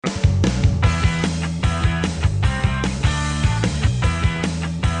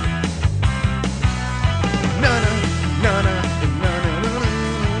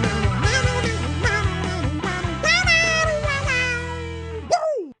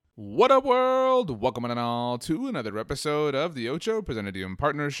Whaddup World? Welcome on all to another episode of the Ocho, presented to you in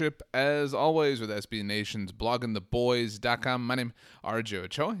partnership, as always, with SB Nation's bloggingtheboys.com. My name is RJ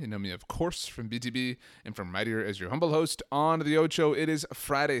Ocho. You know me, of course, from BTB and from right here as your humble host on the Ocho. It is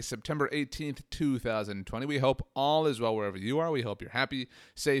Friday, September 18th, 2020. We hope all is well wherever you are. We hope you're happy,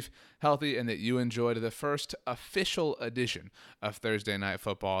 safe, healthy, and that you enjoyed the first official edition of Thursday Night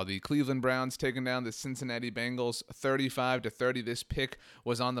Football. The Cleveland Browns taking down the Cincinnati Bengals 35-30. This pick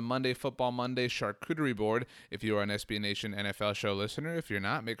was on the Monday Football Monday charcuterie board. If you are an SB Nation NFL show listener, if you're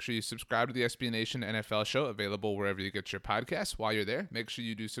not, make sure you subscribe to the SB Nation NFL show, available wherever you get your podcasts. While you're there, make sure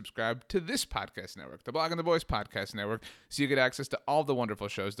you do subscribe to this podcast network, the Blogging the Boys podcast network, so you get access to all the wonderful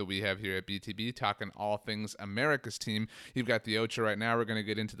shows that we have here at BTB, talking all things America's team. You've got the Ocho right now. We're going to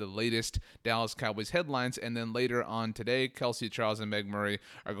get into the latest Dallas Cowboys headlines, and then later on today, Kelsey Charles and Meg Murray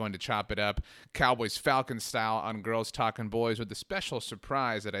are going to chop it up Cowboys Falcons style on Girls Talking Boys with a special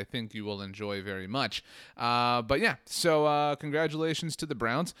surprise that I think you will enjoy very much. So congratulations to the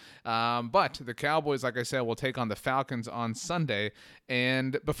Browns. But the Cowboys, like I said, will take on the Falcons on Sunday.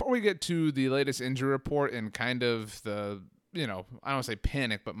 And before we get to the latest injury report and kind of the, I don't want to say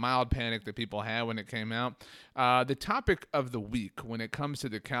panic, but mild panic that people had when it came out, the topic of the week when it comes to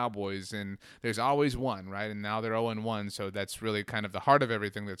the Cowboys, and there's always one, right? And now they're 0-1, so that's really kind of the heart of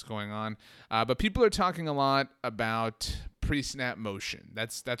everything that's going on. But people are talking a lot about pre-snap motion.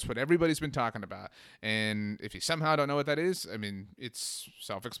 That's what everybody's been talking about. And if you somehow don't know what that is, I mean, it's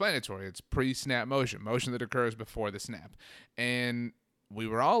self-explanatory. It's pre-snap motion that occurs before the snap. And we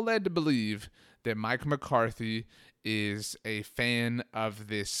were all led to believe that Mike McCarthy is a fan of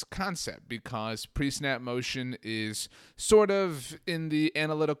this concept because pre-snap motion is sort of in the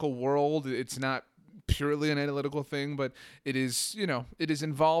analytical world. It's not purely an analytical thing, but it is, it is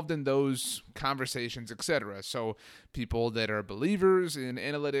involved in those conversations, etc. So people that are believers in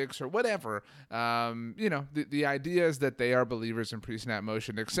analytics or whatever, the idea is that they are believers in pre-snap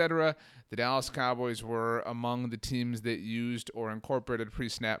motion, etc. The Dallas Cowboys were among the teams that used or incorporated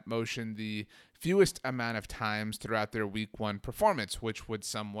pre-snap motion the fewest amount of times throughout their week one performance, which would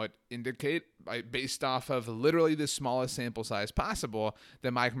somewhat indicate, based off of literally the smallest sample size possible,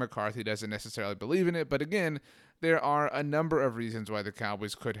 that Mike McCarthy doesn't necessarily believe in it. But again, there are a number of reasons why the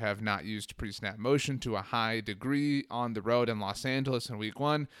Cowboys could have not used pre-snap motion to a high degree on the road in Los Angeles in week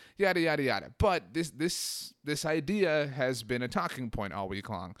one, yada, yada, yada. But this idea has been a talking point all week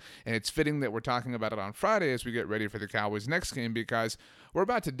long. And it's fitting that we're talking about it on Friday as we get ready for the Cowboys' next game, because we're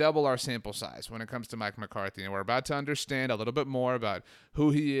about to double our sample size when it comes to Mike McCarthy. And we're about to understand a little bit more about who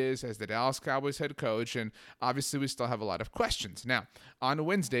he is as the Dallas Cowboys head coach. And obviously, we still have a lot of questions. Now, on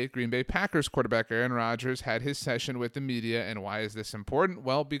Wednesday, Green Bay Packers quarterback Aaron Rodgers had his session with the media. And why is this important?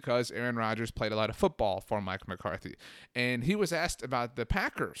 Well, because Aaron Rodgers played a lot of football for Mike McCarthy. And he was asked about the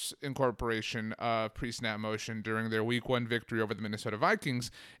Packers' incorporation of pre-snap motion during their week one victory over the Minnesota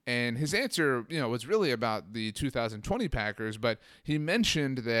Vikings. And his answer, was really about the 2020 Packers, but he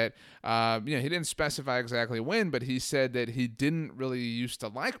mentioned that, he didn't specify exactly when, but he said that he didn't really used to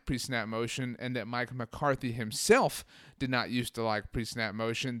like pre-snap motion and that Mike McCarthy himself did not used to like pre-snap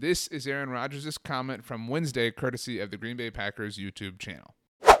motion. This is Aaron Rodgers' comment from Wednesday, courtesy of the Green Bay Packers YouTube channel.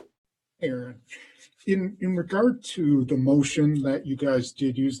 Aaron, in regard to the motion that you guys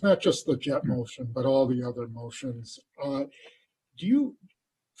did use, not just the jet motion, but all the other motions, do you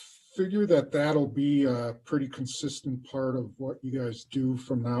figure that that'll be a pretty consistent part of what you guys do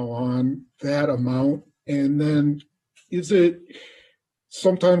from now on, that amount? And then is it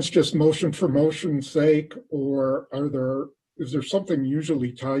sometimes just motion for motion's sake, or is there something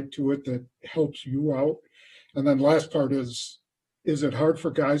usually tied to it that helps you out? And then last part is it hard for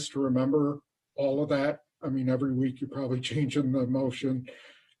guys to remember all of that? I mean, every week you're probably changing the motion.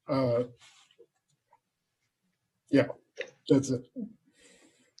 Yeah, that's it.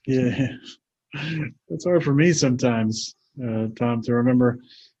 Yeah, it's hard for me sometimes, Tom, to remember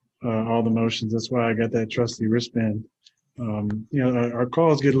all the motions. That's why I got that trusty wristband. Our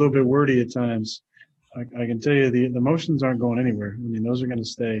calls get a little bit wordy at times. I can tell you the motions aren't going anywhere. I mean, those are going to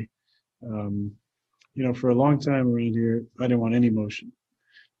stay. For a long time around here, I didn't want any motion.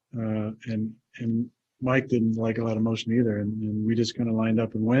 And Mike didn't like a lot of motion either. And we just kind of lined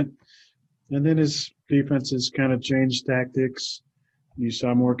up and went. And then his defenses kind of changed tactics. You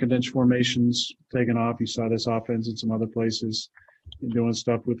saw more condensed formations taken off. You saw this offense in some other places doing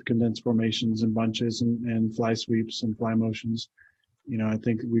stuff with condensed formations and bunches and fly sweeps and fly motions. I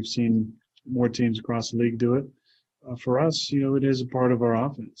think we've seen more teams across the league do it. For us, it is a part of our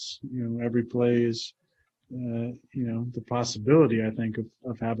offense. Every play is, the possibility, I think,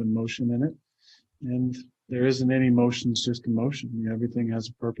 of having motion in it. And there isn't any motion, it's just emotion. Everything has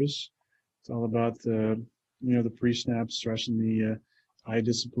a purpose. It's all about the pre-snap, stressing the eye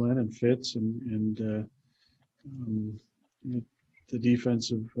discipline and fits and um, the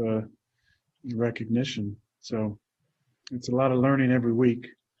defensive recognition. So it's a lot of learning every week,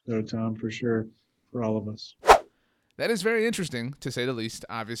 though, Tom, for sure, for all of us. That is very interesting, to say the least,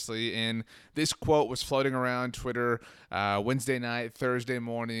 obviously. And this quote was floating around Twitter Wednesday night, Thursday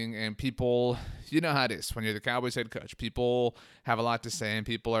morning, and people, you know how it is when you're the Cowboys head coach. People have a lot to say, and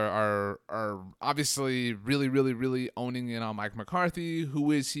people are obviously really, really, really owning in on Mike McCarthy.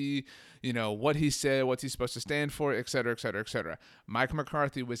 Who is he? What he said, what's he supposed to stand for, et cetera, et cetera, et cetera. Mike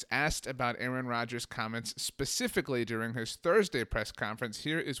McCarthy was asked about Aaron Rodgers' comments specifically during his Thursday press conference.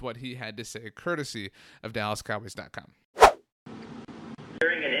 Here is what he had to say, courtesy of DallasCowboys.com.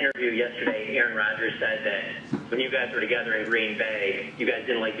 During an interview yesterday, Aaron Rodgers said that when you guys were together in Green Bay, you guys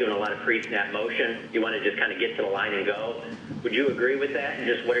didn't like doing a lot of pre-snap motion. You want to just kind of get to the line and go. Would you agree with that? And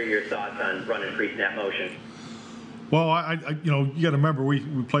just what are your thoughts on running pre-snap motion? Well, you got to remember we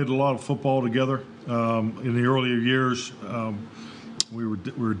played a lot of football together in the earlier years. We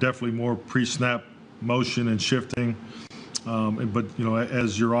were definitely more pre-snap motion and shifting. But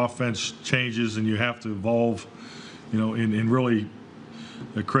as your offense changes and you have to evolve, and really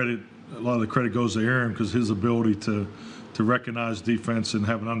a lot of the credit goes to Aaron because his ability to recognize defense and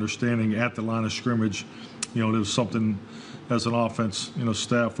have an understanding at the line of scrimmage. There was something as an offense,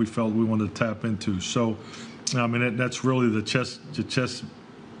 staff we felt we wanted to tap into. So. That's really the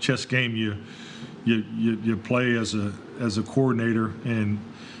chess game you play as a coordinator, and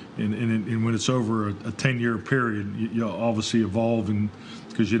when it's over a 10-year period, you obviously evolve, and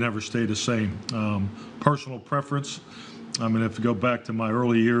because you never stay the same. Personal preference. If you go back to my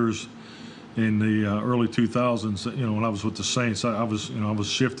early years in the early 2000s, when I was with the Saints, I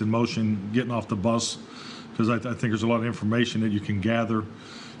was shifting motion, getting off the bus, because I think there's a lot of information that you can gather,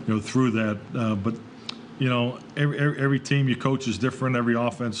 through that, but. Every team you coach is different. Every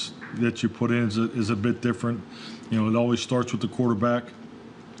offense that you put in is a bit different. It always starts with the quarterback.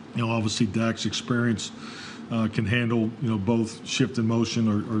 Obviously Dak's experience can handle, both shift in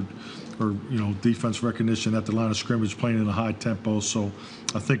motion or defense recognition at the line of scrimmage, playing in a high tempo. So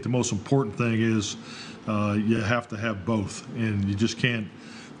I think the most important thing is you have to have both, and you just can't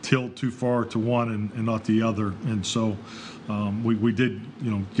tilt too far to one and not the other. And so we did,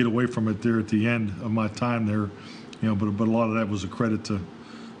 get away from it there at the end of my time there, but a lot of that was a credit to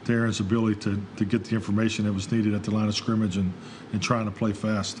Aaron's ability to get the information that was needed at the line of scrimmage and trying to play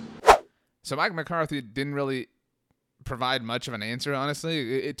fast. So Mike McCarthy didn't really provide much of an answer,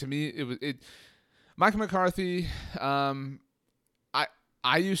 honestly. To me, Mike McCarthy,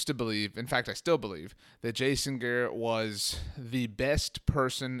 I used to believe, in fact, I still believe, that Jason Garrett was the best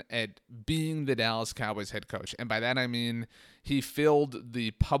person at being the Dallas Cowboys head coach. And by that, I mean he filled the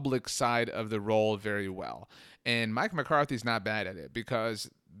public side of the role very well. And Mike McCarthy's not bad at it, because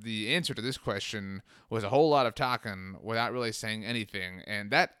the answer to this question was a whole lot of talking without really saying anything.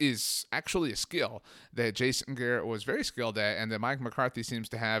 And that is actually a skill that Jason Garrett was very skilled at, and that Mike McCarthy seems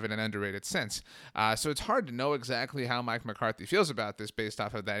to have in an underrated sense. So it's hard to know exactly how Mike McCarthy feels about this based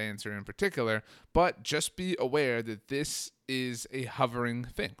off of that answer in particular, but just be aware that this is a hovering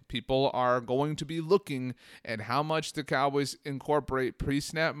thing. People are going to be looking at how much the Cowboys incorporate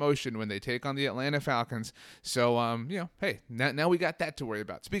pre-snap motion when they take on the Atlanta Falcons. So, hey, now we got that to worry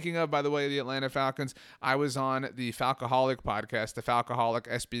about. Speaking of, by the way, the Atlanta Falcons, I was on the Falcoholic podcast, the Falcoholic,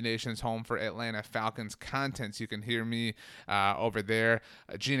 SB Nation's home for Atlanta Falcons content. So you can hear me over there.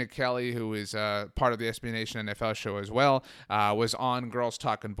 Gina Kelly, who is part of the SB Nation NFL show as well, was on Girls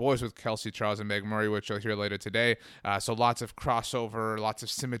Talking Boys with Kelsey Charles and Meg Murray, which you'll hear later today. So lots of crossover, lots of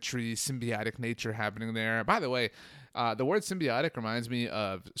symmetry, symbiotic nature happening there. By the way, the word symbiotic reminds me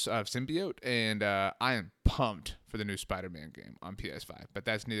of symbiote, and I am pumped for the new Spider-Man game on PS5, but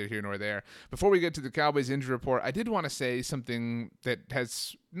that's neither here nor there. Before we get to the Cowboys injury report, I did want to say something that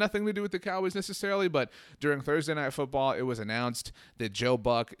has nothing to do with the Cowboys necessarily, but during Thursday Night Football, it was announced that Joe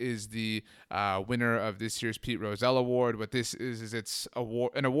Buck is the winner of this year's Pete Rozelle Award. What this is it's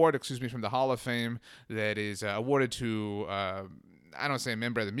an award from the Hall of Fame that is awarded to I don't say a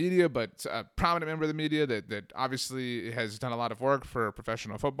member of the media, but a prominent member of the media that obviously has done a lot of work for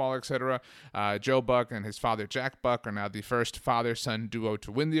professional football, etc. Joe Buck and his father, Jack Buck, are now the first father-son duo to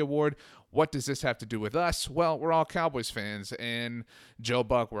win the award. What does this have to do with us? Well, we're all Cowboys fans, and Joe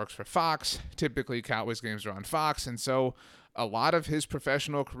Buck works for Fox. Typically, Cowboys games are on Fox, and so a lot of his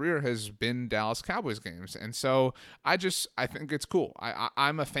professional career has been Dallas Cowboys games. And so I think it's cool.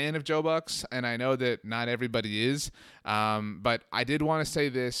 I'm a fan of Joe Buck's, and I know that not everybody is. But I did want to say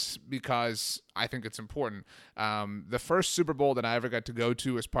this because I think it's important. The first Super Bowl that I ever got to go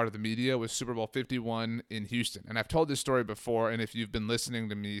to as part of the media was Super Bowl 51 in Houston. And I've told this story before, and if you've been listening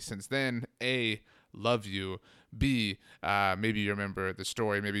to me since then, A, love you. B, maybe you remember the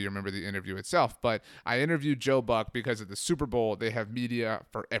story, maybe you remember the interview itself, but I interviewed Joe Buck because at the Super Bowl, they have media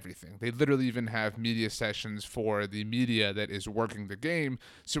for everything. They literally even have media sessions for the media that is working the game.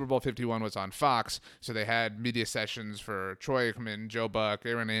 Super Bowl 51 was on Fox, so they had media sessions for Troy Aikman, Joe Buck,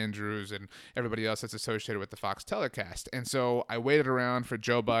 Aaron Andrews, and everybody else that's associated with the Fox telecast. And so I waited around for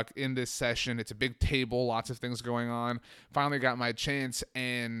Joe Buck in this session. It's a big table, lots of things going on. Finally got my chance,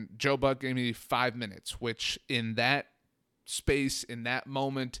 and Joe Buck gave me 5 minutes, which in that space, in that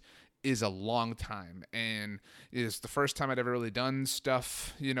moment, is a long time, and is the first time I'd ever really done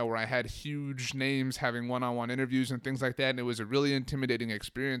stuff, where I had huge names having one-on-one interviews and things like that, and it was a really intimidating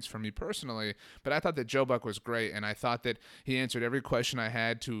experience for me personally, but I thought that Joe Buck was great, and I thought that he answered every question I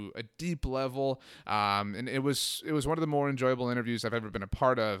had to a deep level, and it was one of the more enjoyable interviews I've ever been a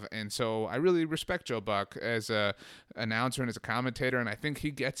part of, and so I really respect Joe Buck as a announcer and as a commentator, and I think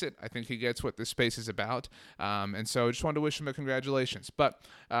he gets it. I think he gets what this space is about, and so I just wanted to wish him a congratulations. But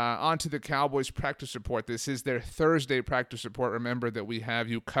on to the Cowboys practice report. This is their Thursday practice report. Remember that we have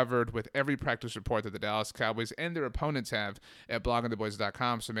you covered with every practice report that the Dallas Cowboys and their opponents have at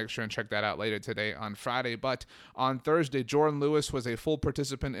bloggingtheboys.com, so make sure and check that out later today on Friday. But on Thursday, Jordan Lewis was a full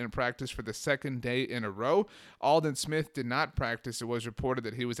participant in practice for the second day in a row. Alden Smith did not practice. It was reported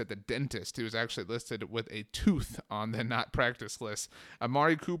that he was at the dentist. He was actually listed with a tooth on the not practice list.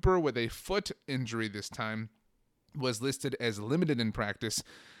 Amari Cooper, with a foot injury this time, was listed as limited in practice.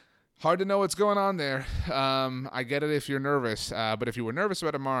 Hard to know what's going on there. I get it if you're nervous, but if you were nervous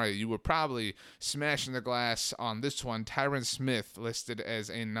about Amari, you were probably smashing the glass on this one. Tyron Smith listed as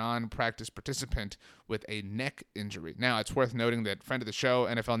a non-practice participant with a neck injury. Now, it's worth noting that friend of the show,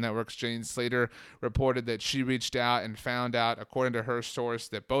 NFL Network's Jane Slater, reported that she reached out and found out, according to her source,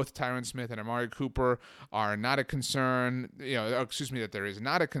 that both Tyron Smith and Amari Cooper are not a concern, that there is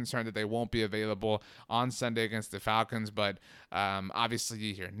not a concern that they won't be available on Sunday against the Falcons, but obviously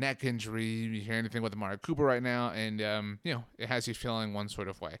you hear neck injury, you hear anything with Amari Cooper right now, and it has you feeling one sort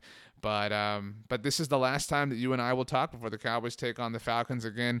of way. But this is the last time that you and I will talk before the Cowboys take on the Falcons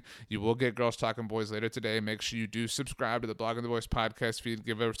again. You will get Girls Talking Boys later today. Make sure you do subscribe to the Blogging the Boys podcast feed.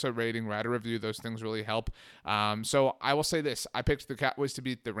 Give us a rating, write a review. Those things really help. So I will say this. I picked the Cowboys to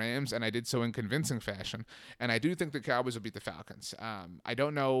beat the Rams, and I did so in convincing fashion. And I do think the Cowboys will beat the Falcons. I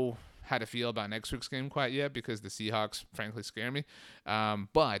don't know how to feel about next week's game quite yet because the Seahawks, frankly, scare me.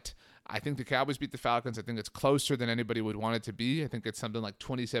 But I think the Cowboys beat the Falcons. I think it's closer than anybody would want it to be. I think it's something like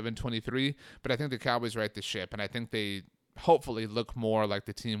 27-23. But I think the Cowboys right the ship, and I think they hopefully look more like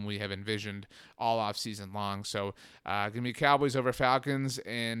the team we have envisioned all off season long. So give me Cowboys over Falcons,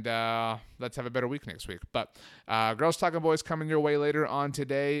 and let's have a better week next week. But Girls Talking Boys coming your way later on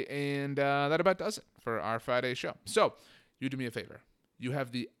today, and that about does it for our Friday show. So you do me a favor. You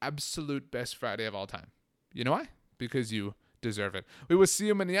have the absolute best Friday of all time. You know why? Because you deserve it. We will see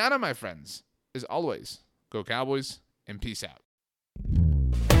you mañana, my friends. As always, go Cowboys, and peace out.